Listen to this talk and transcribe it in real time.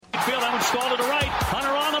field. That one's stalled to the right.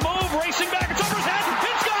 Hunter on the move, racing back. It's over his head.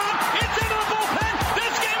 It's gone. It's into the bullpen.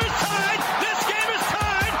 This game is tied. This game is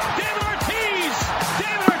tied. David Ortiz.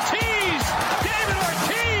 David Ortiz. David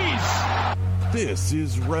Ortiz. This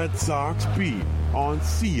is Red Sox Beat on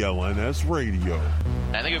CLNS Radio.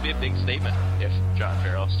 I think it would be a big statement if John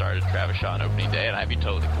Farrell started Travis Shaw on opening day, and I'd be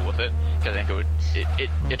totally cool with it, because I think it would.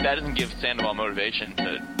 If that doesn't give Sandoval motivation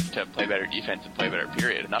to play better defense and play better,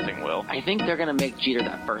 period, nothing will. I think they're going to make Jeter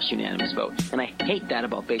that first unanimous vote, and I hate that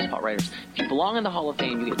about baseball writers. If you belong in the Hall of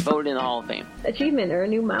Fame, you get voted in the Hall of Fame. Achievement or a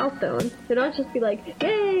new milestone. So don't just be like,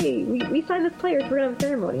 yay, we signed this player, so we're going to have a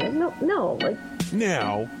ceremony. Like, no.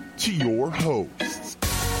 Now, to your hosts.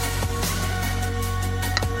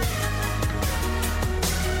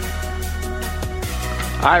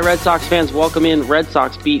 Hi, Red Sox fans. Welcome in Red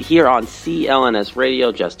Sox Beat here on CLNS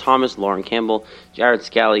Radio. Jess Thomas, Lauren Campbell, Jared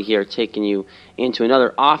Scally here, taking you into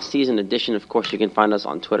another off-season edition. Of course, you can find us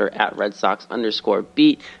on Twitter at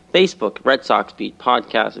 @RedSox_Beat, Facebook, Red Sox Beat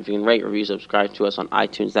Podcast. If you can rate, review, subscribe to us on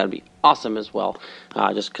iTunes, that would be awesome as well.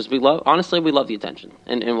 Just because we love the attention,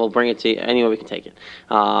 and we'll bring it to you any way we can take it.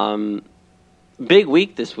 Big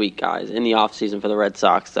week this week, guys, in the off-season for the Red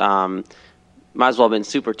Sox. Might as well have been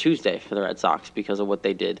Super Tuesday for the Red Sox because of what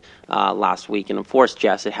they did last week. And, of course,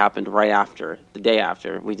 Jess, it happened the day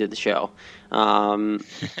after we did the show. But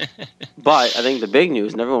I think the big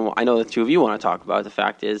news, and I know the two of you want to talk about it, the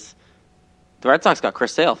fact is the Red Sox got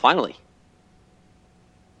Chris Sale, finally.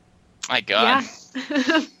 My God.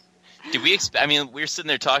 Yeah. Did we expect? I mean, we were sitting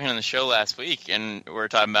there talking on the show last week, and we were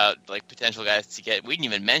talking about like potential guys to get. We didn't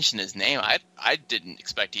even mention his name. I didn't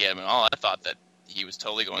expect to get him at all. I thought that he was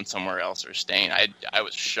totally going somewhere else or staying. I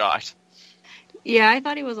was shocked. Yeah, I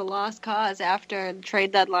thought he was a lost cause after the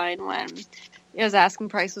trade deadline when his asking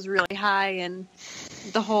price was really high, and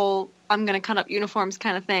the whole I'm going to cut up uniforms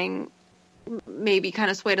kind of thing maybe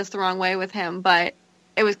kind of swayed us the wrong way with him. But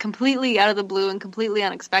it was completely out of the blue and completely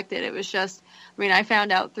unexpected. It was just, I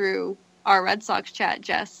found out through our Red Sox chat,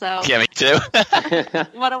 Jess. So yeah, me too.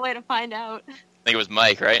 What a way to find out. I think it was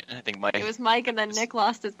Mike, right? I think Mike. It was Mike, and then Nick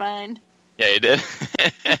lost his mind. Yeah, he did.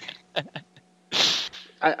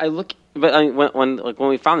 When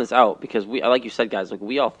we found this out, because we, like you said, guys,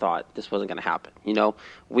 we all thought this wasn't going to happen.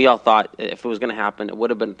 We all thought if it was going to happen, it would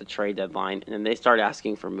have been at the trade deadline. And then they started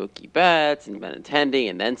asking for Mookie Betts and Benintendi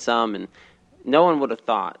and then some, and no one would have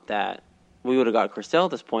thought that we would have got Chris Sale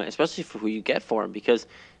at this point, especially for who you get for him, because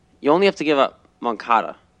you only have to give up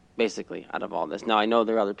Moncada, basically, out of all this. Now, I know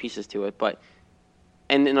there are other pieces to it, but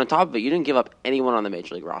and on top of it, you didn't give up anyone on the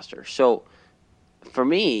Major League roster. So, for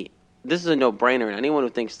me, this is a no-brainer. And anyone who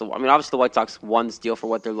thinks obviously the White Sox won this deal for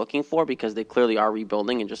what they're looking for because they clearly are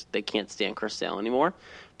rebuilding and just they can't stand Chris Sale anymore.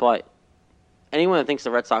 But anyone that thinks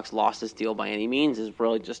the Red Sox lost this deal by any means is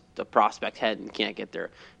really just a prospect head and can't get their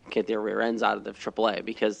rear ends out of the AAA,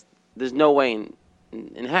 because there's no way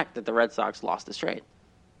in heck that the Red Sox lost this trade.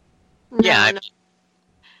 Yeah.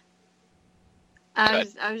 I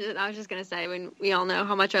was just gonna say, when we all know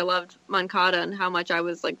how much I loved Moncada and how much I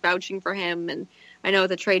was vouching for him, and I know at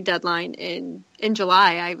the trade deadline in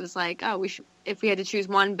July I was like, if we had to choose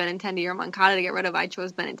one, Benintendi or Moncada to get rid of, I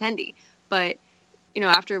chose Benintendi. But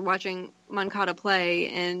after watching Moncada play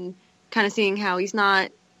and kind of seeing how he's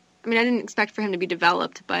not, I didn't expect for him to be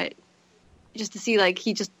developed, but just to see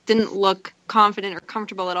he just didn't look confident or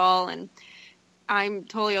comfortable at all, and I'm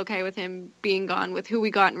totally okay with him being gone with who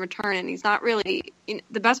we got in return. And he's not really,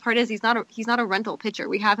 the best part is he's not a rental pitcher.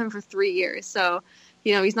 We have him for 3 years. So,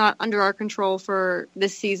 he's not under our control for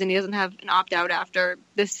this season. He doesn't have an opt-out after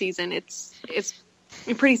this season. It's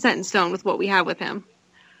pretty set in stone with what we have with him.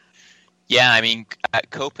 Yeah,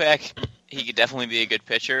 Kopech, he could definitely be a good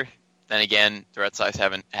pitcher. Then again, the Red Sox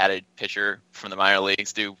haven't had a pitcher from the minor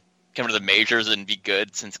leagues come to the majors and be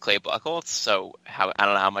good since Clay Buchholz. So I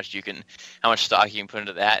don't know how much stock you can put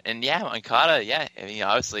into that. And yeah, Moncada,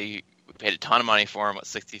 obviously we paid a ton of money for him,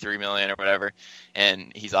 $63 million or whatever,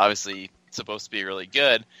 and he's obviously supposed to be really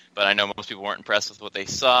good. But I know most people weren't impressed with what they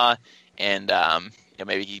saw, and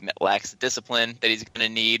maybe he lacks the discipline that he's going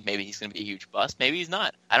to need. Maybe he's going to be a huge bust. Maybe he's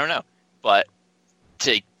not. I don't know. But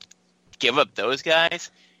to give up those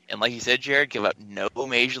guys. And like you said, Jared, give up no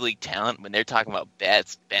major league talent when they're talking about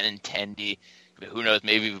Betts, Benintendi, who knows,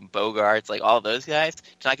 maybe even Bogarts, all those guys.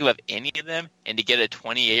 To not give up any of them and to get a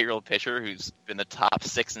 28-year-old pitcher who's been the top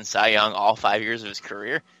 6 in Cy Young all 5 years of his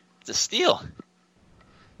career, it's a steal.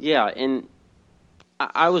 Yeah, and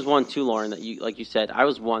I was one too, Lauren, that like you said, I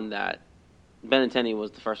was one that Benintendi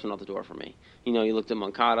was the first one out the door for me. You looked at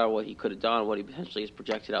Moncada, what he could have done, what he potentially is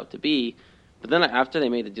projected out to be. But then after they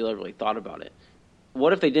made the deal, I really thought about it.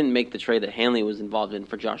 What if they didn't make the trade that Hanley was involved in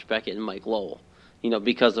for Josh Beckett and Mike Lowell?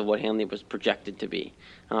 because of what Hanley was projected to be.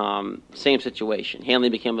 Same situation. Hanley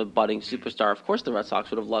became a budding superstar. Of course, the Red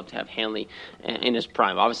Sox would have loved to have Hanley in his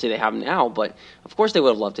prime. Obviously, they have him now, but of course they would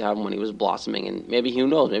have loved to have him when he was blossoming. And maybe, who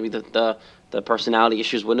knows, maybe the personality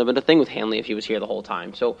issues wouldn't have been a thing with Hanley if he was here the whole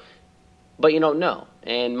time. So, but you don't know.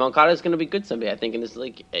 And Moncada is going to be good someday, I think, in this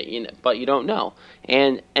league. But you don't know.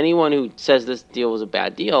 And anyone who says this deal was a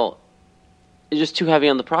bad deal is just too heavy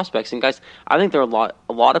on the prospects. And guys, I think there are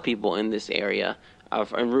a lot of people in this area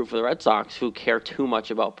and root for the Red Sox who care too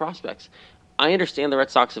much about prospects. I understand the Red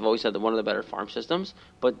Sox have always had one of the better farm systems,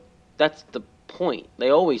 but that's the point. They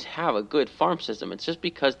always have a good farm system. It's just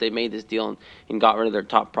because they made this deal and got rid of their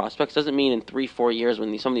top prospects doesn't mean in 3-4 years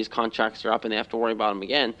when some of these contracts are up and they have to worry about them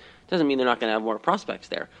again, doesn't mean they're not going to have more prospects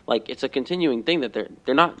there. Like, it's a continuing thing that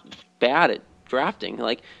they're not bad at drafting.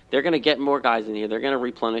 Like, they're going to get more guys in here. They're going to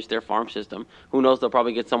replenish their farm system. Who knows, they'll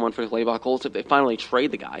probably get someone for Claybaugh if they finally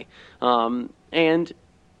trade the guy. And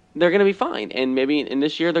they're going to be fine. And maybe in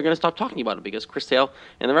this year they're going to stop talking about it because Chris Sale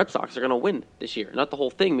and the Red Sox are going to win this year. Not the whole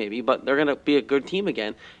thing maybe, but they're going to be a good team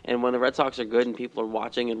again. And when the Red Sox are good and people are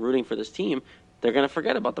watching and rooting for this team, they're going to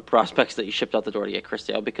forget about the prospects that you shipped out the door to get Chris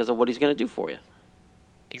Sale because of what he's going to do for you.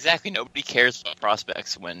 Exactly. Nobody cares about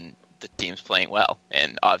prospects when the team's playing well,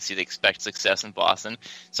 and obviously they expect success in Boston,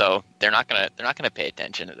 so they're not gonna pay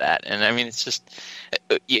attention to that. And I mean, it's just,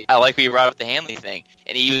 I like what you brought up the Hanley thing.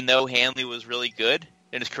 And even though Hanley was really good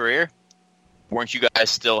in his career, weren't you guys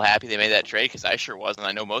still happy they made that trade? Because I sure wasn't.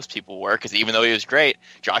 I know most people were, because even though he was great,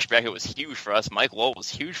 Josh Beckett was huge for us, Mike Lowell was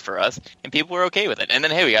huge for us, and people were okay with it. And then,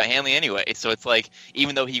 hey, we got Hanley anyway. So it's like,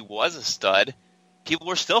 even though he was a stud, people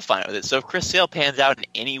were still fine with it. So if Chris Sale pans out in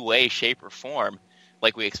any way, shape, or form,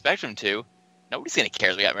 like we expect him to, nobody's going to care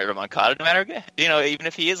if we got rid of Moncada, no matter, even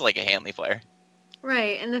if he is like a Hanley player.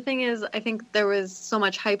 Right, and the thing is, I think there was so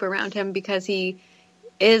much hype around him because he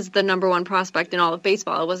is the number one prospect in all of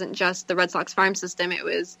baseball. It wasn't just the Red Sox farm system. It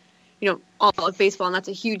was, all of baseball, and that's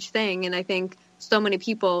a huge thing. And I think so many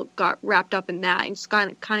people got wrapped up in that and just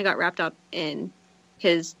kind of got wrapped up in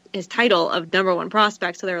his title of number one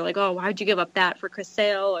prospect. So they were like, oh, why'd you give up that for Chris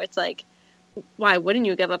Sale? Or it's like, why wouldn't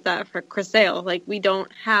you give up that for Chris Sale? Like, we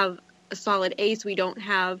don't have a solid ace. We don't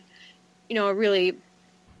have,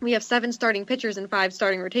 we have 7 starting pitchers and 5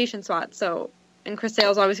 starting rotation spots. So, and Chris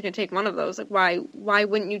Sale's always going to take one of those. Like, why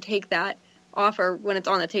wouldn't you take that offer when it's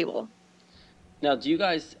on the table? Now, do you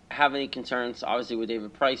guys have any concerns, obviously with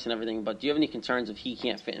David Price and everything, but do you have any concerns if he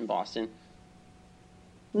can't fit in Boston?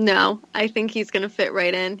 No, I think he's going to fit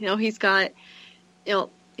right in. He's got,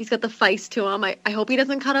 he's got the feist to him. I hope he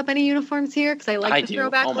doesn't cut up any uniforms here because I like the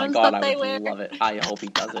throwback ones that they wear. I love it. I hope he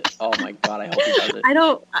does it. Oh my God, I hope he does it.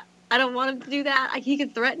 I don't want him to do that. He can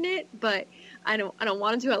threaten it, but I don't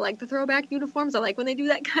want him to. I like the throwback uniforms. I like when they do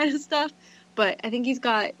that kind of stuff. But I think he's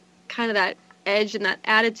got kind of that edge and that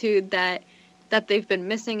attitude that they've been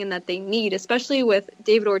missing and that they need, especially with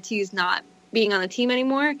David Ortiz not being on the team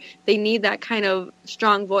anymore. They need that kind of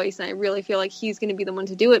strong voice, and I really feel like he's going to be the one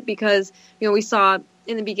to do it because, we saw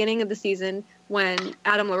in the beginning of the season when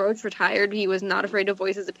Adam LaRoche retired, he was not afraid to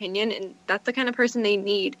voice his opinion, and that's the kind of person they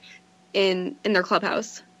need in their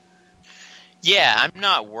clubhouse. Yeah, I'm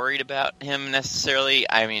not worried about him necessarily.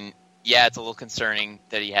 I mean, yeah, it's a little concerning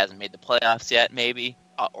that he hasn't made the playoffs yet, maybe,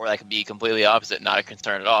 or that could be completely opposite, not a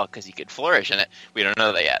concern at all, because he could flourish in it. We don't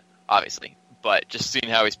know that yet, obviously. But just seeing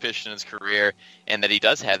how he's pitched in his career and that he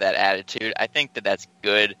does have that attitude, I think that that's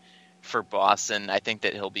good for Boston. I think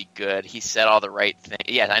that he'll be good. He said all the right things.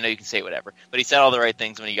 Yeah, I know you can say whatever, but he said all the right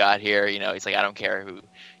things when he got here. He's like, I don't care who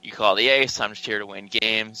you call the ace. I'm just here to win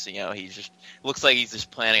games. He just looks like he's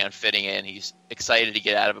just planning on fitting in. He's excited to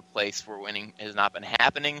get out of a place where winning has not been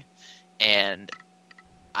happening. And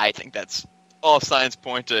I think that's all signs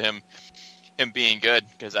point to him being good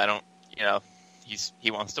because I don't,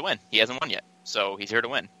 he wants to win. He hasn't won yet. So he's here to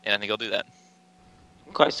win, and I think he'll do that.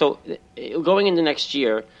 Okay, so going into next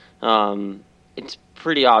year, it's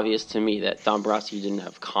pretty obvious to me that Dombrowski didn't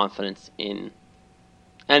have confidence in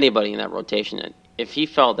anybody in that rotation. And if he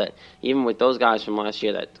felt that, even with those guys from last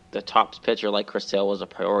year, that the top pitcher like Chris Sale was a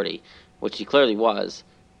priority, which he clearly was,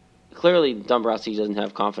 clearly Dombrowski doesn't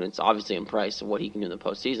have confidence, obviously, in Price and what he can do in the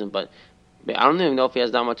postseason. But I don't even know if he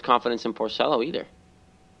has that much confidence in Porcello either.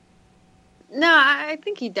 No, I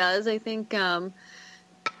think he does. I think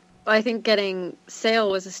getting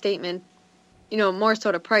Sale was a statement, more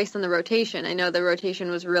so to Price than the rotation. I know the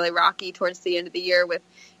rotation was really rocky towards the end of the year with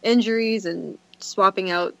injuries and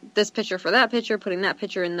swapping out this pitcher for that pitcher, putting that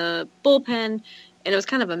pitcher in the bullpen, and it was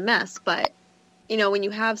kind of a mess. But, when you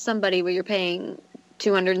have somebody where you're paying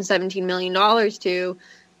 $217 million to,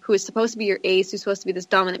 who is supposed to be your ace, who's supposed to be this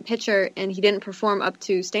dominant pitcher, and he didn't perform up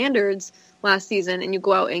to standards last season, and you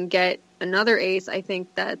go out and get another ace, I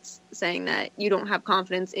think that's saying that you don't have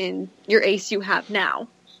confidence in your ace you have now.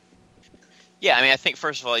 Yeah, I mean, I think,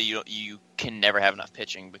 first of all, you can never have enough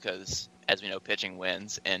pitching because, as we know, pitching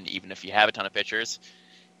wins, and even if you have a ton of pitchers,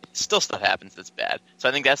 still stuff happens that's bad. So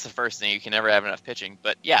I think that's the first thing. You can never have enough pitching.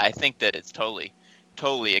 But, yeah, I think that it's totally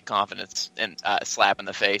a confidence and slap in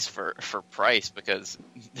the face for Price because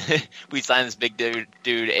we signed this big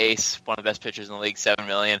dude ace, one of the best pitchers in the league, $7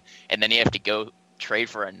 million, and then you have to go trade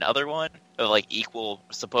for another one of like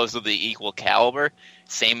supposedly equal caliber,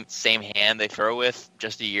 same hand they throw with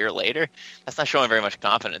just a year later. That's not showing very much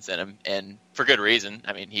confidence in him, and for good reason.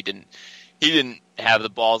 I mean, he didn't have the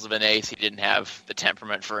balls of an ace. He didn't have the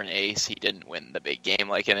temperament for an ace. He didn't win the big game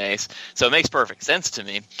like an ace. So it makes perfect sense to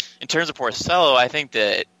me. In terms of Porcello, I think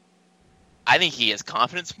he has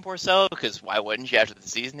confidence in Porcello because why wouldn't you after the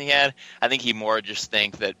season he had? I think he more just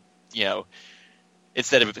think that,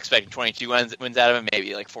 instead of expecting 22 wins out of him,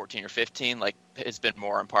 maybe like 14 or 15, like it's been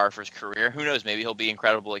more on par for his career. Who knows? Maybe he'll be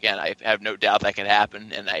incredible again. I have no doubt that can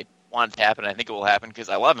happen, and I want it to happen. I think it will happen because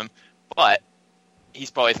I love him. But he's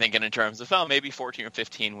probably thinking in terms of, maybe 14 or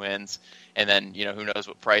 15 wins, and then, who knows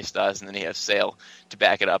what Price does, and then he has Sale to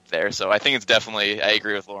back it up there. So I think it's definitely, I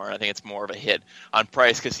agree with Lauren, I think it's more of a hit on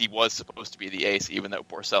Price because he was supposed to be the ace, even though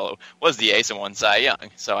Porcello was the ace and won Cy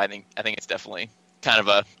Young. So I think it's definitely kind of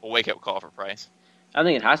a wake-up call for Price. I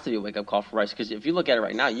think it has to be a wake-up call for Price because if you look at it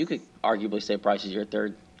right now, you could arguably say Price is your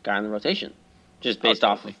third guy in the rotation, just based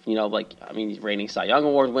off of, he's reigning Cy Young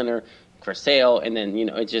Award winner, Chris Sale, and then,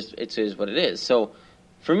 it is what it is. So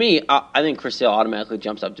for me, I think Chris Sale automatically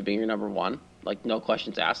jumps up to being your number one, like no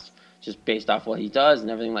questions asked, just based off what he does and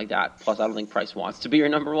everything like that. Plus, I don't think Price wants to be your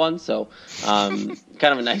number one, so kind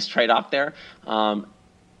of a nice trade-off there.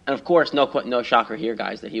 And of course, no shocker here,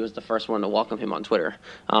 guys, that he was the first one to welcome him on Twitter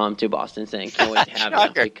to Boston, saying, "Can't wait to have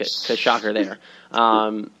him." Because shocker there.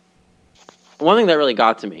 One thing that really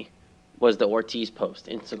got to me was the Ortiz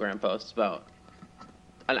Instagram post about.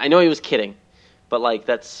 And I know he was kidding, but like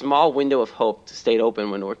that small window of hope stayed open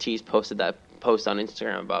when Ortiz posted that post on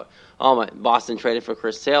Instagram about, my Boston traded for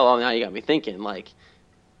Chris Sale. Oh, now you got me thinking. Like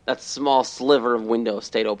that small sliver of window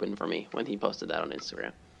stayed open for me when he posted that on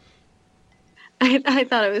Instagram. I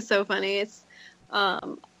thought it was so funny. It's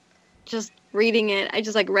just reading it. I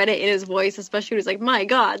just read it in his voice, especially when he was like, "My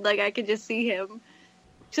God!" Like I could just see him,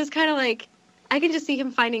 just kind of like I could just see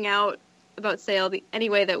him finding out about Sale any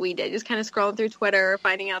way that we did. Just kind of scrolling through Twitter,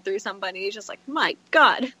 finding out through somebody. He's just like, "My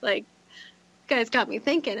God!" Like, you guys got me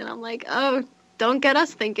thinking, and I'm like, "Oh, don't get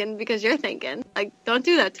us thinking because you're thinking. Like, don't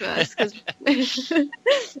do that to us." 'Cause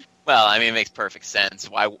Well, I mean, it makes perfect sense.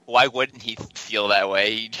 Why wouldn't he feel that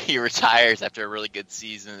way? He retires after a really good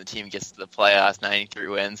season. The team gets to the playoffs, 93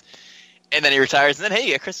 wins, and then he retires. And then, hey,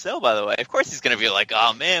 you got Chris Sale, by the way. Of course, he's going to be like,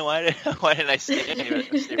 "Oh man, why didn't I stay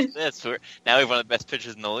for this? Now we have one of the best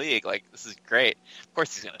pitchers in the league. Like, this is great." Of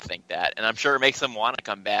course, he's going to think that, and I'm sure it makes him want to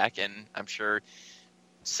come back. And I'm sure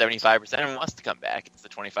 75% of him wants to come back. It's the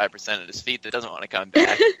 25% of his feet that doesn't want to come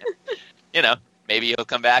back. And, maybe he'll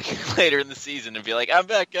come back later in the season and be like, "I'm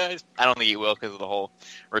back, guys." I don't think he will because of the whole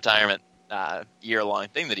retirement year-long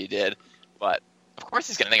thing that he did. But, of course,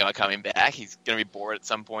 he's going to think about coming back. He's going to be bored at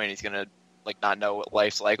some point. He's going to not know what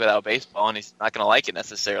life's like without baseball, and he's not going to like it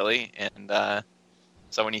necessarily. And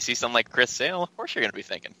so when you see something like Chris Sale, of course you're going to be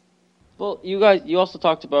thinking. Well, you also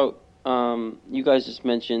talked about, you guys just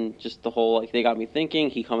mentioned just the whole, they got me thinking,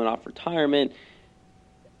 he coming off retirement.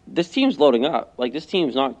 This team's loading up. This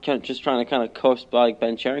team's not just trying to kind of coast by like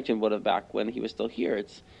Ben Cherington would have back when he was still here.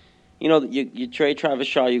 It's, you trade Travis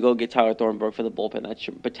Shaw, you go get Tyler Thornburg for the bullpen.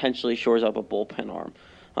 That potentially shores up a bullpen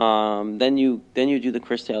arm. Then you do the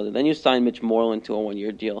Chris Taylor. Then you sign Mitch Moreland to a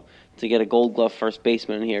 1-year deal to get a Gold Glove first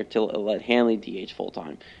baseman in here to let Hanley DH full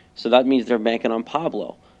time. So that means they're banking on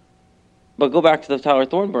Pablo. But go back to the Tyler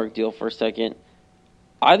Thornburg deal for a second.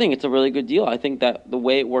 I think it's a really good deal. I think that the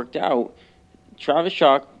way it worked out, Travis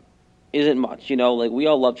Shaw isn't much, we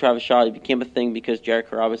all love Travis Shaw. He became a thing because Jared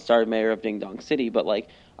Carrabba started mayor of Ding Dong City. But,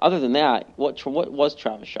 other than that, what was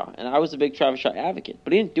Travis Shaw? And I was a big Travis Shaw advocate,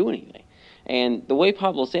 but he didn't do anything. And the way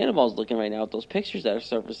Pablo Sandoval is looking right now with those pictures that are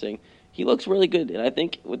surfacing, he looks really good. And I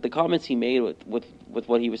think with the comments he made with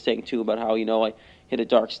what he was saying, too, about how, I hit a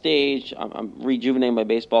dark stage, I'm rejuvenating my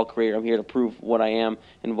baseball career, I'm here to prove what I am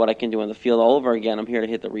and what I can do on the field all over again, I'm here to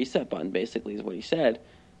hit the reset button, basically, is what he said.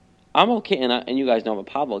 I'm okay, and you guys know I'm a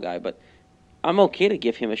Pablo guy, but I'm okay to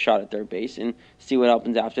give him a shot at third base and see what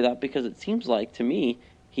happens after that because it seems like, to me,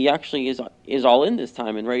 he actually is all in this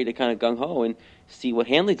time and ready to kind of gung-ho and see what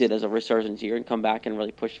Hanley did as a resurgence here and come back and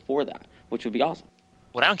really push for that, which would be awesome.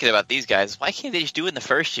 what I don't get about these guys is why can't they just do it in the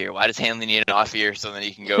first year? Why does Hanley need an off year so then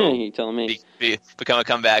he can go You telling me? become a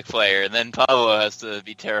comeback player, and then Pablo has to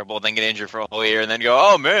be terrible, then get injured for a whole year, and then go,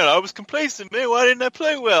 oh man, I was complacent, man, why didn't I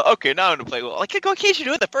play well? Okay, now I'm going to play well. Like, why can't you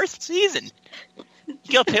do it the first season?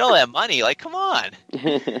 You got to pay all that money. Like, come on.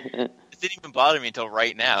 It didn't even bother me until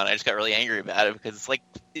right now, and I just got really angry about it because it's like,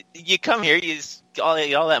 you come here, you just all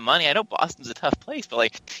that money. I know Boston's a tough place, but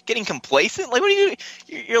like getting complacent, like what are you doing?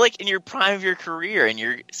 You're like in your prime of your career, and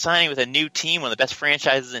you're signing with a new team, one of the best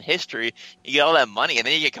franchises in history. You get all that money, and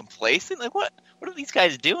then you get complacent. Like what are these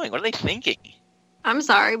guys doing? What are they thinking? I'm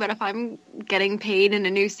sorry, but if I'm getting paid in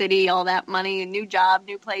a new city, all that money, a new job,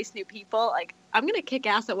 new place, new people, like I'm gonna kick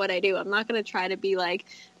ass at what I do. I'm not gonna try to be like,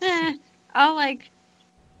 I'll like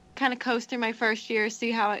kind of coast through my first year,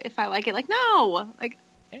 see how if I like it. Like no, like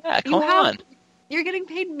yeah, come on. You're getting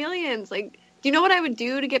paid millions. Like, do you know what I would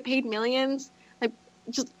do to get paid millions? Like,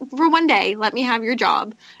 just for one day, let me have your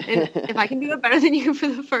job. And if I can do it better than you for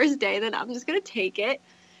the first day, then I'm just going to take it.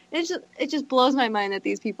 And it just blows my mind that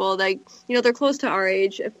these people, like, you know, they're close to our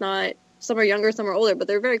age. If not, some are younger, some are older, but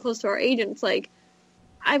they're very close to our age. And it's like,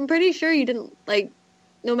 I'm pretty sure you didn't, like,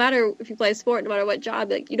 no matter if you play a sport, no matter what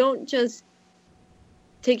job, like, you don't just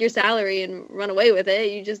take your salary and run away with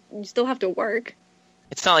it. You still have to work.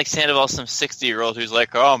 It's not like Sandoval's some 60-year-old who's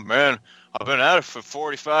like, oh, man, I've been at it for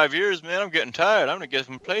 45 years, man. I'm getting tired. I'm going to get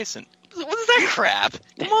complacent. What is that crap?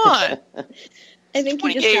 Come on. I think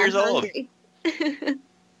he just got years hungry.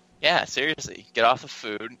 Yeah, seriously. Get off the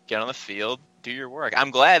food. Get on the field. Do your work.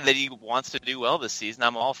 I'm glad that he wants to do well this season.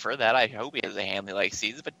 I'm all for that. I hope he has a Hanley-like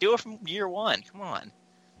season, but do it from year one. Come on.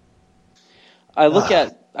 I look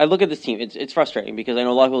at this team. It's frustrating because I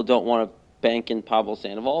know a lot of people don't want to bank in Pablo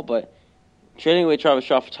Sandoval, but trading away Travis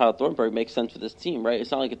Shaw for Tyler Thornburg makes sense for this team, right?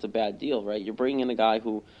 It's not like it's a bad deal, right? You're bringing in a guy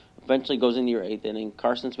who eventually goes into your 8th inning.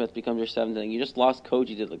 Carson Smith becomes your 7th inning. You just lost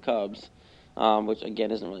Koji to the Cubs, which,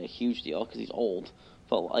 again, isn't really a huge deal because he's old,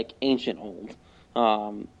 but, like, ancient old.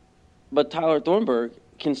 But Tyler Thornburg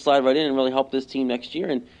can slide right in and really help this team next year.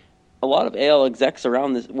 And a lot of AL execs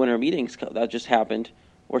around this winter meetings that just happened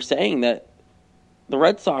were saying that the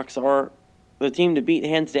Red Sox are the team to beat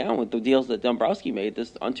hands down with the deals that Dombrowski made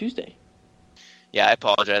on Tuesday. Yeah, I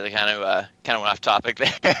apologize. I kind of went off topic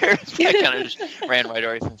there. I kind of just ran right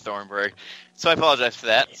away from Thornburg. So I apologize for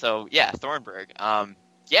that. So, yeah, Thornburg.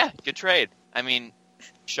 Yeah, good trade. I mean,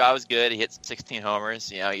 Shaw was good. He hit 16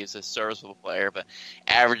 homers. You know, he's a serviceable player, but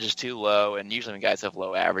average is too low. And usually when guys have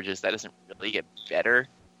low averages, that doesn't really get better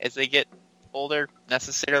as they get older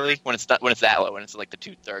necessarily. When it's that low, when it's like the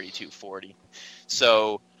 230, 240.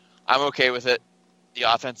 So I'm okay with it.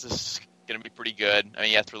 The offense is going to be pretty good. I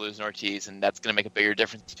mean, yes, we're losing Ortiz, and that's going to make a bigger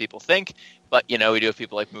difference than people think. But, you know, we do have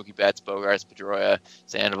people like Mookie Betts, Bogarts, Pedroia,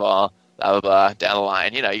 Sandoval, blah, blah, blah, down the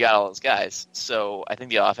line. You know, you got all those guys. So I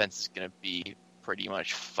think the offense is going to be pretty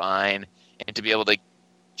much fine. And to be able to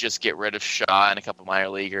just get rid of Shaw and a couple minor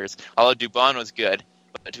leaguers, although Dubon was good,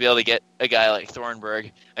 but to be able to get a guy like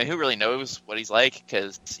Thornburg, and who really knows what he's like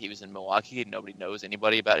because he was in Milwaukee. Nobody knows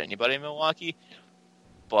anybody about anybody in Milwaukee.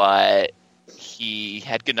 But he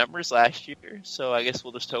had good numbers last year, so I guess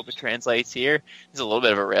we'll just hope it translates here. It's a little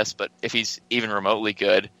bit of a risk, but if he's even remotely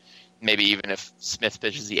good, maybe even if Smith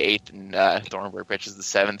pitches the 8th and Thornburg pitches the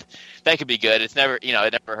 7th, that could be good. It's never, you know,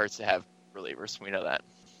 it never hurts to have relievers. We know that.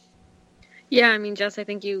 Yeah, I mean, Jess, I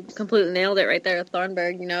think you completely nailed it right there with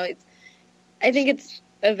Thornburg. You know, I think it's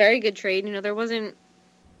a very good trade. You know, there wasn't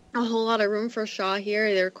a whole lot of room for Shaw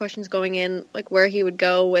here. There were questions going in, like where he would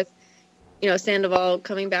go with, you know, Sandoval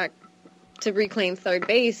coming back to reclaim third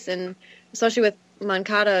base, and especially with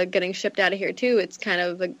Moncada getting shipped out of here too, it's kind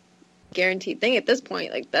of a guaranteed thing at this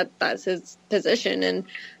point. Like that's his position, and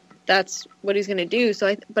that's what he's going to do.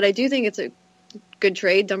 So, but I do think it's a good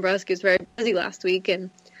trade. Dombrowski was very busy last week, and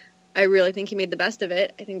I really think he made the best of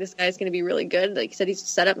it. I think this guy's going to be really good. Like you said, he's a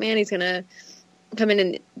setup man. He's going to come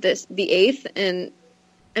in the 8th, and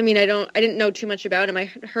I mean, I didn't know too much about him. I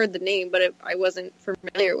heard the name, but I wasn't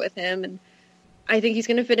familiar with him, and I think he's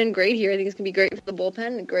going to fit in great here. I think he's going to be great for the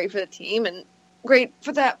bullpen and great for the team and great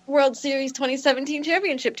for that World Series 2017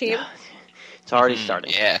 championship team. It's already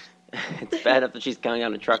starting. Yeah. It's bad enough that she's counting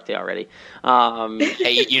on a truck day already.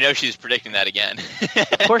 Hey, you know she's predicting that again.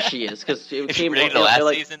 Of course she is. Because she predicted the last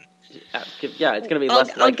season. Yeah, it's going to be less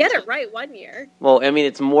likely. I'll get it right one year. Well, I mean,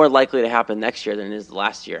 it's more likely to happen next year than it is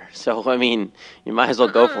last year. So, I mean, you might as well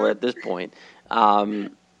go for it at this point.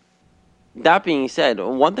 That being said,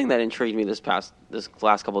 one thing that intrigued me this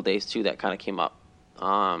last couple of days too, that kind of came up,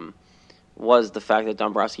 was the fact that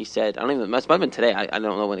Dombrowski said, it might have been today. I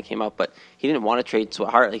don't know when it came up, but he didn't want to trade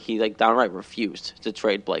Swihart. Like he downright refused to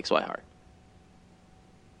trade Blake Swihart.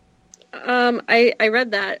 I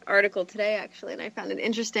read that article today, actually, and I found it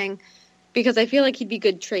interesting because I feel like he'd be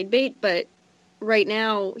good trade bait, but right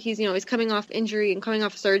now he's coming off injury and coming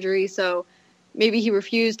off surgery, so maybe he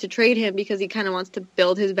refused to trade him because he kind of wants to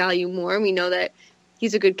build his value more. We know that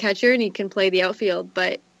he's a good catcher and he can play the outfield,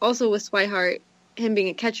 but also with Swihart, him being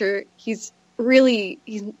a catcher, he's pretty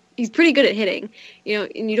good at hitting,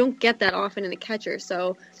 and you don't get that often in a catcher,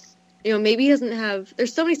 so maybe he doesn't have,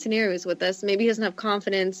 there's so many scenarios with this. Maybe he doesn't have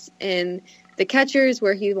confidence in the catchers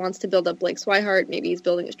where he wants to build up Blake Swihart. Maybe he's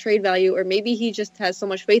building his trade value, or maybe he just has so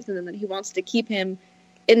much faith in them that he wants to keep him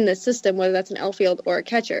in the system, whether that's an outfield or a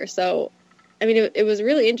catcher. So, I mean, it was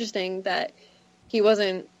really interesting that he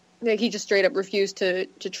just straight up refused to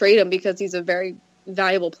trade him because he's a very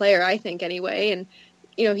valuable player, I think, anyway. And,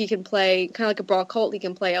 he can play kind of like a Brock Holt. He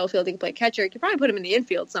can play outfield. He can play catcher. He could probably put him in the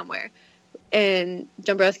infield somewhere. And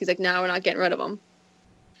Dombrowski's like, no, we're not getting rid of him.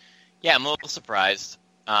 Yeah, I'm a little surprised.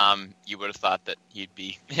 You would have thought that he'd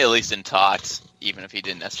be at least in talks, even if he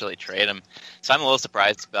didn't necessarily trade him. So I'm a little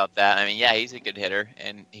surprised about that. I mean, yeah, he's a good hitter,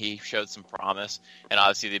 and he showed some promise. And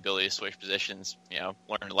obviously the ability to switch positions,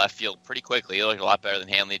 learned left field pretty quickly. He looked a lot better than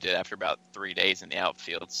Hanley did after about 3 days in the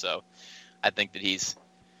outfield. So I think that he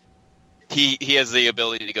has the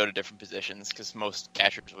ability to go to different positions because most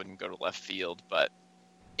catchers wouldn't go to left field, but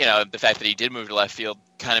the fact that he did move to left field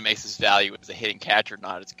kind of makes his value as a hitting catcher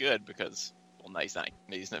not as good because, well, he's not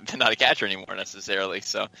a catcher anymore necessarily.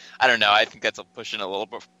 So I don't know. I think that's pushing a little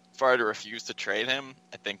bit far to refuse to trade him.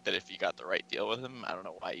 I think that if you got the right deal with him, I don't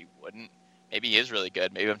know why you wouldn't. Maybe he is really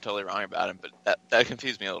good. Maybe I'm totally wrong about him, but that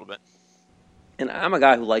confused me a little bit. And I'm a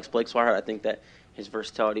guy who likes Blake Swihart. I think that his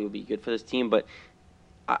versatility would be good for this team, but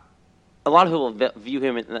a lot of people view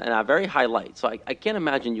him in a very high light. So I can't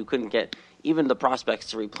imagine you couldn't get even the prospects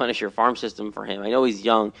to replenish your farm system for him. I know he's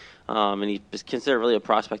young, and he's considered really a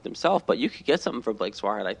prospect himself, but you could get something for Blake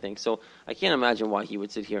Swihart, I think. So I can't imagine why he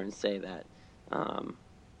would sit here and say that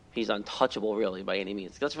he's untouchable, really, by any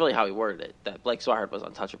means. That's really how he worded it, that Blake Swihart was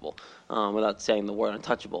untouchable, without saying the word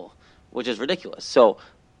untouchable, which is ridiculous. So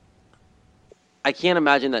I can't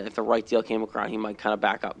imagine that if the right deal came around, he might kind of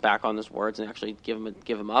back on his words and actually give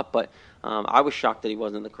him up. But I was shocked that he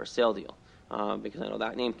wasn't in the Chris Sale deal. Because I know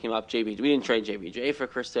that name came up. We didn't trade JBJ for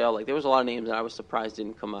Chris Sale. Like, there was a lot of names that I was surprised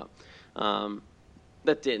didn't come up.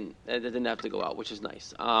 That didn't have to go out, which is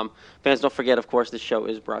nice. Fans, don't forget, of course, this show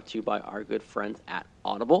is brought to you by our good friends at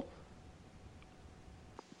Audible.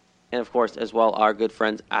 And, of course, as well, our good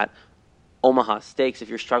friends at Omaha Steaks. If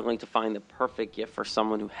you're struggling to find the perfect gift for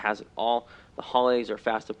someone who has it all, the holidays are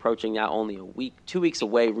fast approaching, now only 2 weeks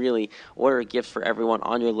away, really. Order gifts for everyone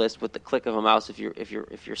on your list with the click of a mouse. If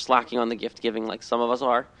you're slacking on the gift giving like some of us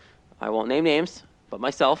are, I won't name names, but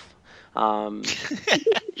myself. Omaha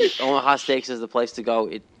Steaks is the place to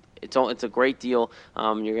go. It's a great deal.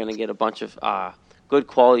 You're going to get a bunch of good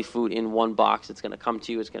quality food in one box. It's going to come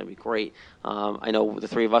to you. It's going to be great. I know the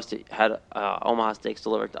three of us had Omaha Steaks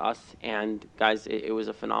delivered to us, and guys, it was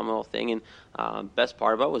a phenomenal thing. And best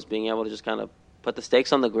part about it was being able to just kind of put the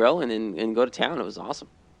steaks on the grill and go to town. It was awesome.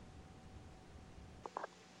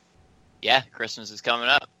 Yeah, Christmas is coming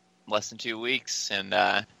up, less than 2 weeks, and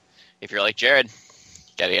if you're like Jared,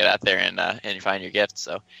 you got to get out there and find your gift.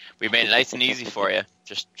 So we made it nice and easy for you.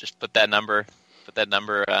 Just put that number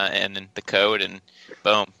and the code, and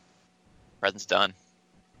boom, present's done.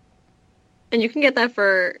 And you can get that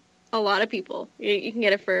for a lot of people. You can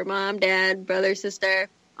get it for mom, dad, brother, sister,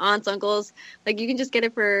 aunts, uncles. Like, you can just get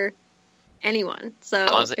it for anyone. So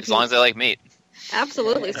as long as they like meat.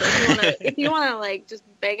 Absolutely. So if you want to like just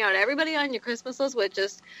bang out everybody on your Christmas list with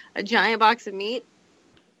just a giant box of meat,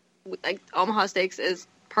 like Omaha Steaks is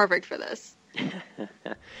perfect for this.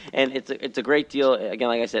 And it's a great deal. Again,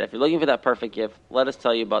 like I said, if you're looking for that perfect gift, let us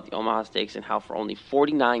tell you about the Omaha Steaks and how for only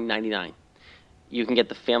 $49.99 you can get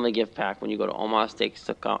the family gift pack when you go to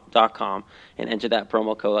omahasteaks.com and enter that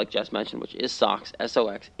promo code like Jess mentioned, which is SOX,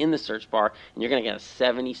 SOX, in the search bar, and you're going to get a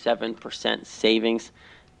 77% savings.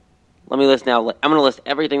 Let me list now. I'm going to list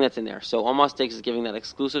everything that's in there. So Omaha Steaks is giving that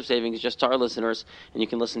exclusive savings just to our listeners, and you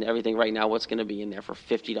can listen to everything right now, what's going to be in there for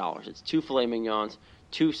 $50. It's 2 filet mignons,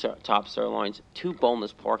 2 top sirloins, 2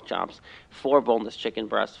 boneless pork chops, 4 boneless chicken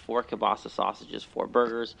breasts, 4 kielbasa sausages, 4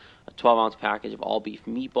 burgers, a 12-ounce package of all-beef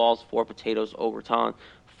meatballs, 4 potatoes au gratin,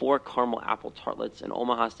 4 caramel apple tartlets, an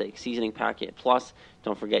Omaha Steak seasoning packet. Plus,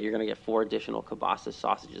 don't forget, you're going to get 4 additional kielbasa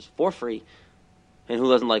sausages for free. And who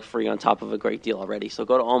doesn't like free on top of a great deal already? So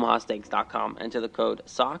go to omahasteaks.com, enter the code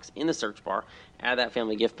SOX in the search bar, add that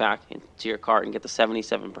family gift pack into your cart, and get the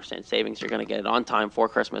 77% savings. You're going to get it on time for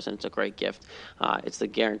Christmas, and it's a great gift. It's the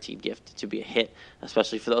guaranteed gift to be a hit,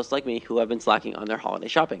 especially for those like me who have been slacking on their holiday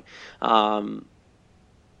shopping.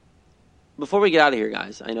 before we get out of here,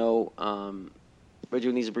 guys, I know we're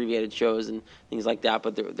doing these abbreviated shows and things like that,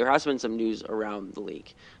 but there has been some news around the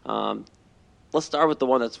league. Let's start with the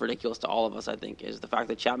one that's ridiculous to all of us, I think, is the fact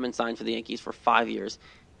that Chapman signed for the Yankees for 5 years,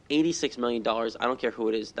 $86 million. I don't care who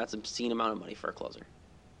it is. That's an obscene amount of money for a closer.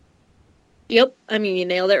 Yep. I mean, you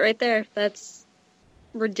nailed it right there. That's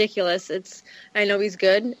ridiculous. I know he's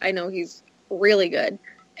good. I know he's really good.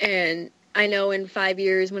 And I know in 5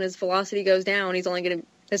 years when his velocity goes down, his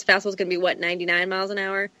fastball's going to be, 99 miles an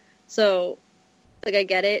hour? So, I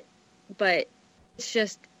get it, but it's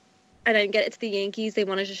just, and I get it's the Yankees. They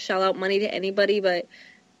want to just shell out money to anybody, but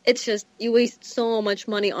it's just, you waste so much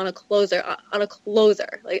money on a closer.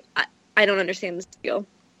 I don't understand this deal.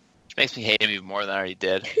 Which makes me hate him even more than I already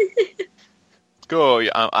did. Go!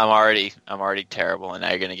 I'm already terrible, and now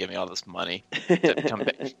you're going to give me all this money.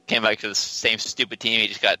 Came back to the same stupid team he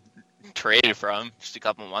just got traded from just a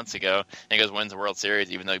couple of months ago, and he goes wins the World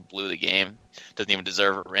Series even though he blew the game. Doesn't even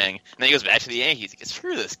deserve a ring. And then he goes back to the Yankees. He goes,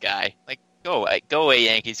 screw this guy. Go away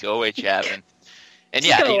Yankees, go away Chapman. And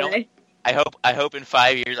yeah, I hope in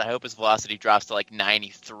 5 years, I hope his velocity drops to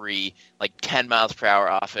 93, 10 miles per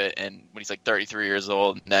hour off it, and when he's 33 years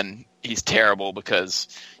old, and then he's terrible because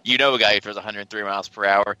a guy who throws 103 miles per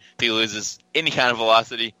hour, if he loses any kind of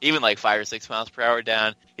velocity, even 5 or 6 miles per hour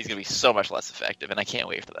down, he's going to be so much less effective, and I can't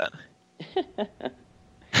wait for that.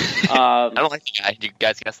 I don't like the guy. Did you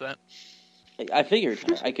guys guess that? I figured.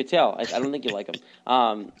 I could tell. I don't think you like him.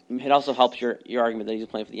 It also helps your argument that he's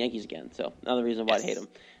playing for the Yankees again, so another reason why I hate him.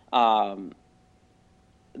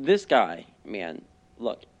 This guy, man,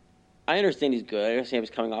 look, I understand he's good. I understand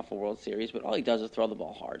he's coming off a World Series, but all he does is throw the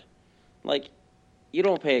ball hard. You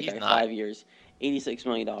don't pay a guy 5 years, $86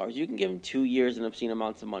 million. You can give him 2 years and obscene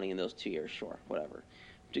amounts of money in those 2 years, sure, whatever.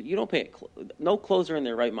 You don't pay no closer in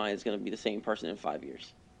their right mind is going to be the same person in 5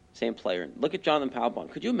 years. Same player. Look at Jonathan Papelbon.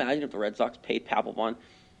 Could you imagine if the Red Sox paid Papelbon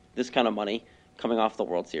this kind of money coming off the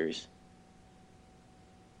World Series?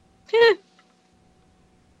 Yeah,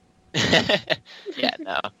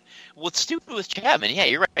 no. What's stupid with Chapman? Yeah,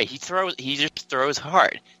 you're right. He just throws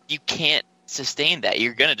hard. You can't sustain that.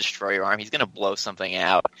 You're going to destroy your arm. He's going to blow something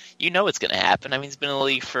out. You know it's going to happen. I mean, he's been in the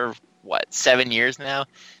league for 7 years now.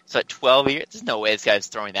 So at 12 years, there's no way this guy's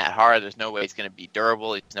throwing that hard. There's no way he's going to be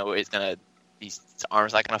durable. There's no way his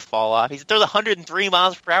arm's not going to fall off. He throws 103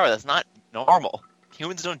 miles per hour. That's not normal.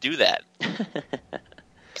 Humans don't do that.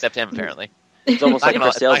 Except him, apparently. It's almost like a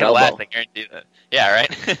Parcells elbow. Last, I guarantee that. Yeah,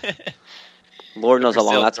 right? Lord knows how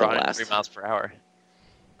long that's going to last. 3 miles per hour.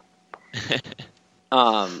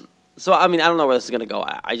 So, I mean, I don't know where this is going to go.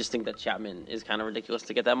 I just think that Chapman is kind of ridiculous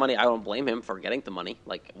to get that money. I don't blame him for getting the money.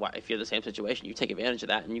 If you're the same situation, you take advantage of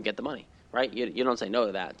that and you get the money, right? You don't say no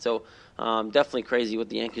to that. So, definitely crazy what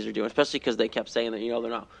the Yankees are doing, especially because they kept saying that,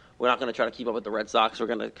 we're not going to try to keep up with the Red Sox. We're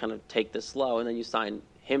going to kind of take this slow, and then you sign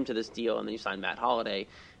him to this deal, and then you sign Matt Holliday.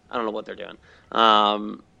 I don't know what they're doing.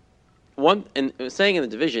 Saying in the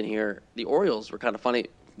division here, the Orioles were kind of funny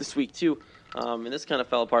this week too, and this kind of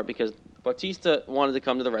fell apart because Bautista wanted to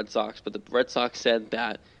come to the Red Sox, but the Red Sox said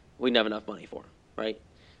that we didn't have enough money for him, right?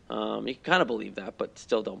 You can kind of believe that, but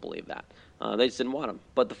still don't believe that. They just didn't want him.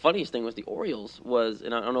 But the funniest thing was the Orioles was,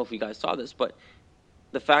 and I don't know if you guys saw this, but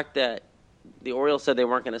the fact that the Orioles said they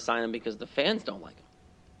weren't going to sign him because the fans don't like him.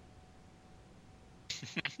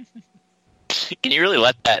 Can you really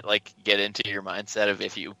let that get into your mindset of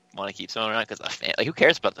if you want to keep someone around because the fan? Who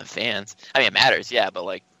cares about the fans? I mean, it matters, yeah, but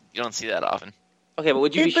you don't see that often. Okay, but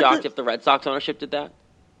would you be shocked if the Red Sox ownership did that?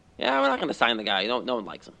 Yeah, we're not going to sign the guy. No one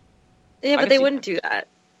likes him. Yeah, but they wouldn't do that.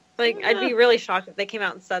 I'd be really shocked if they came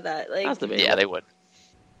out and said that. Yeah, they would.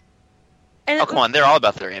 And come on, they're all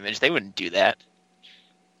about their image. They wouldn't do that.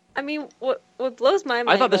 I mean, what blows my mind?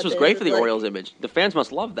 I thought this was great for the Orioles' image. The fans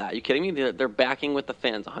must love that. Are you kidding me? They're backing with the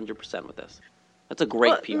fans 100% with this. That's a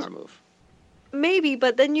great PR move. Maybe,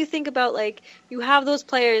 but then you think about, you have those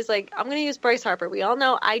players, I'm going to use Bryce Harper. We all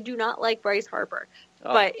know I do not like Bryce Harper.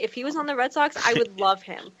 Oh. But if he was on the Red Sox, I would love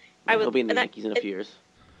him. He'll be in the Yankees in a few years.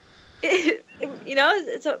 But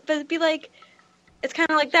it'd be it's kind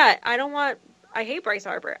of like that. I hate Bryce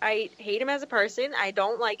Harper. I hate him as a person. I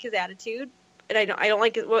don't like his attitude. And I don't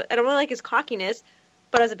really like his cockiness.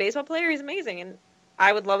 But as a baseball player, he's amazing. And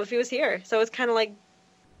I would love if he was here. So it's kind of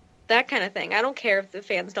that kind of thing. I don't care if the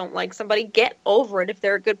fans don't like somebody. Get over it. If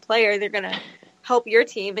they're a good player, they're going to help your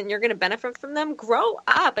team and you're going to benefit from them. Grow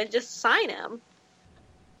up and just sign him.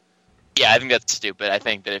 Yeah, I think that's stupid. I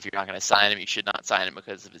think that if you're not going to sign him, you should not sign him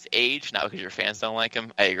because of his age, not because your fans don't like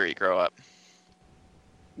him. I agree. Grow up.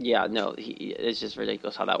 Yeah, no, it's just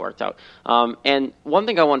ridiculous how that worked out. And one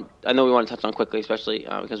thing I know we want to touch on quickly, especially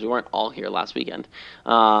because we weren't all here last weekend.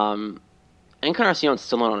 Encarnacion's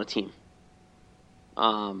still not on a team.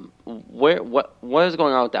 What is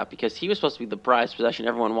going on with that? Because he was supposed to be the prized possession.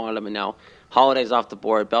 Everyone wanted him, and now Holiday's off the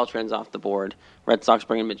board, Beltran's off the board. Red Sox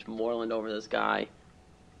bringing Mitch Moreland over this guy.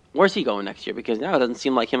 Where's he going next year? Because now it doesn't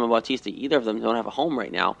seem like him and Bautista, either of them don't have a home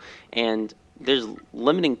right now, and there's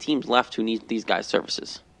limiting teams left who need these guys'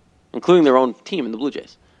 services, including their own team in the Blue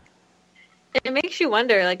Jays. It makes you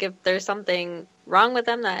wonder, like, if there's something wrong with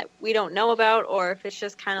them that we don't know about, or if it's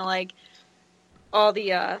just kind of like all the,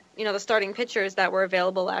 the starting pitchers that were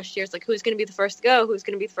available last year. It's like, who's going to be the first to go? Who's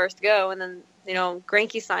going to be the first to go? And then,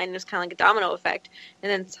 Greinke signed, there's kind of like a domino effect.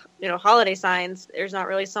 And then, Holiday signs, there's not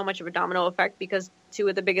really so much of a domino effect because two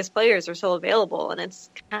of the biggest players are still available. And it's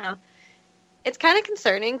kind of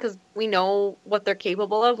concerning because we know what they're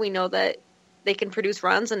capable of. We know that they can produce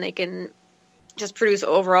runs and they can just produce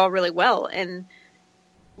overall really well. And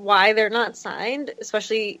why they're not signed,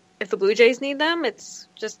 especially if the Blue Jays need them, it's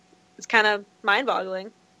kind of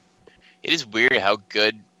mind-boggling. It is weird how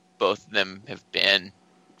good both of them have been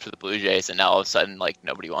for the Blue Jays, and now all of a sudden, like,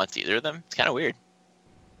 nobody wants either of them. It's kind of weird.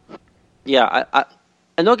 Yeah,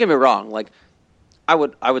 and don't get me wrong, like, I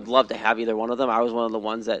would love to have either one of them. I was one of the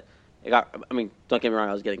ones that don't get me wrong,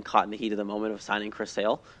 I was getting caught in the heat of the moment of signing Chris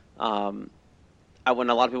Sale. When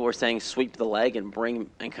a lot of people were saying sweep the leg and bring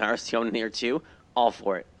Encarnacion in here too, all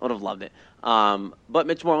for it. I would have loved it. But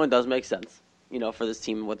Mitch Moreland does make sense, for this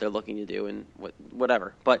team and what they're looking to do and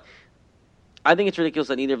whatever. But I think it's ridiculous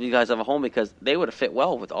that neither of you guys have a home because they would have fit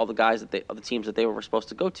well with all the guys the teams that they were supposed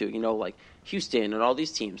to go to, like Houston and all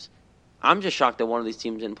these teams. I'm just shocked that one of these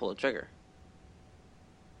teams didn't pull the trigger.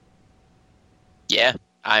 Yeah,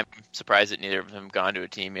 I'm surprised that neither of them have gone to a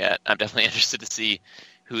team yet. I'm definitely interested to see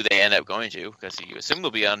who they end up going to because you assume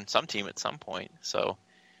they'll be on some team at some point. So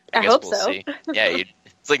I guess hope we'll so. See. Yeah,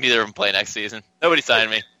 it's like neither of them play next season. Nobody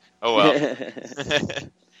signed me. Oh, well.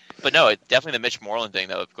 But no, definitely the Mitch Moreland thing,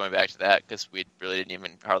 though, going back to that, because we really didn't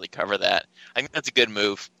even hardly cover that. I think that's a good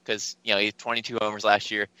move because, he had 22 homers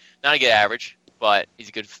last year. Not a good average, but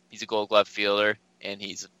he's a Gold Glove fielder, and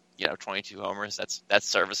he's, 22 homers. That's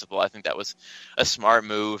serviceable. I think that was a smart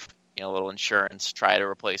move, a little insurance, try to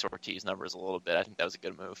replace Ortiz numbers a little bit. I think that was a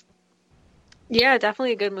good move. Yeah,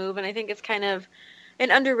 definitely a good move, and I think it's kind of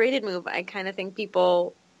an underrated move. I kind of think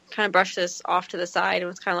people kind of brush this off to the side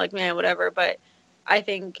and it's kind of like, man, whatever, but I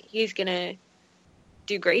think he's going to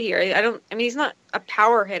do great here. He's not a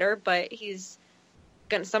power hitter, but he's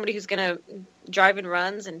somebody who's going to drive in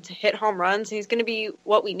runs and to hit home runs, and he's going to be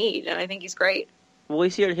what we need, and I think he's great. Well,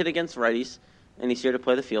 he's here to hit against righties, and he's here to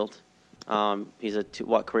play the field. He's a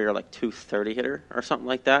career like 230 hitter or something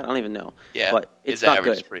like that? I don't even know. Yeah, but it's not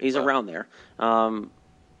good. He's around there.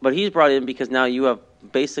 But he's brought in because now you have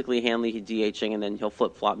basically Hanley DHing, and then he'll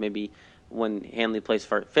flip-flop maybe when Hanley plays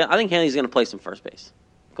first. I think Hanley's going to play some first base,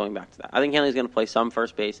 going back to that. I think Hanley's going to play some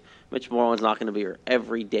first base. Mitch Moreland's not going to be your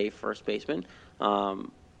everyday first baseman.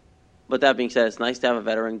 But that being said, it's nice to have a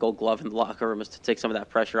veteran Gold Glove in the locker room to take some of that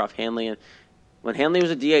pressure off Hanley. And when Hanley was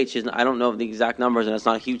a DH, I don't know the exact numbers, and it's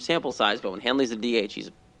not a huge sample size, but when Hanley's a DH, he's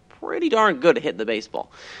pretty darn good at hitting the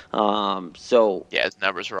baseball. Yeah, his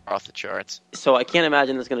numbers were off the charts. So I can't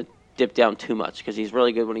imagine it's going to dip down too much because he's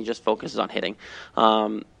really good when he just focuses on hitting.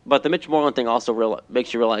 But the Mitch Moreland thing also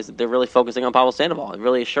makes you realize that they're really focusing on Pablo Sandoval. It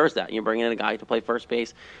really assures that. You're bringing in a guy to play first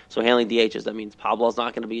base, so Hanley DHs. That means Pablo's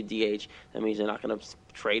not going to be a DH. That means they're not going to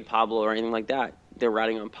trade Pablo or anything like that. They're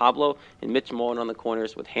riding on Pablo and Mitch Moreland on the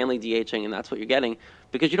corners with Hanley DHing, and that's what you're getting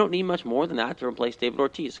because you don't need much more than that to replace David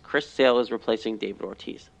Ortiz. Chris Sale is replacing David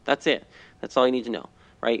Ortiz. That's it. That's all you need to know,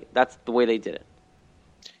 right? That's the way they did it.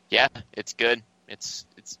 Yeah, it's good. It's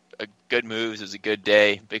a good move. It was a good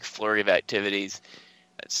day. Big flurry of activities.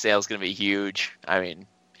 That sale's going to be huge. It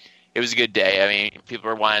was a good day. People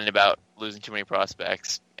are whining about losing too many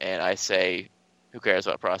prospects, and I say, who cares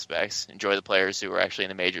about prospects? Enjoy the players who are actually in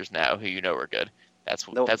the majors now, who you know are good. That's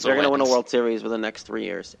they're going to win a World Series within the next 3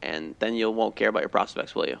 years, and then you won't care about your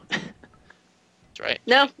prospects, will you? That's right.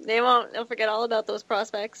 No, they won't. They'll forget all about those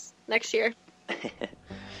prospects next year.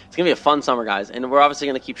 It's going to be a fun summer, guys, and we're obviously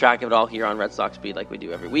going to keep track of it all here on Red Sox Beat like we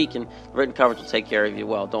do every week, and written coverage will take care of you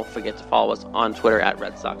well. Don't forget to follow us on Twitter at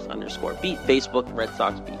 @RedSox_Beat, Facebook, Red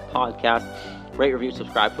Sox Beat Podcast. Rate, review,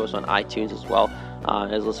 subscribe to us on iTunes as well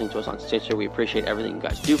as listening to us on Stitcher. We appreciate everything you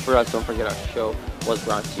guys do for us. Don't forget our show was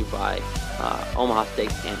brought to you by Omaha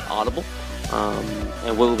Steaks and Audible,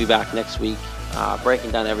 and we'll be back next week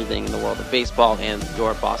breaking down everything in the world of baseball and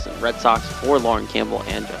your Boston Red Sox. For Lauren Campbell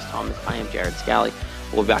and Jess Thomas, I am Jared Scally.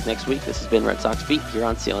 We'll be back next week. This has been Red Sox Beat here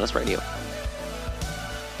on CLNS Radio.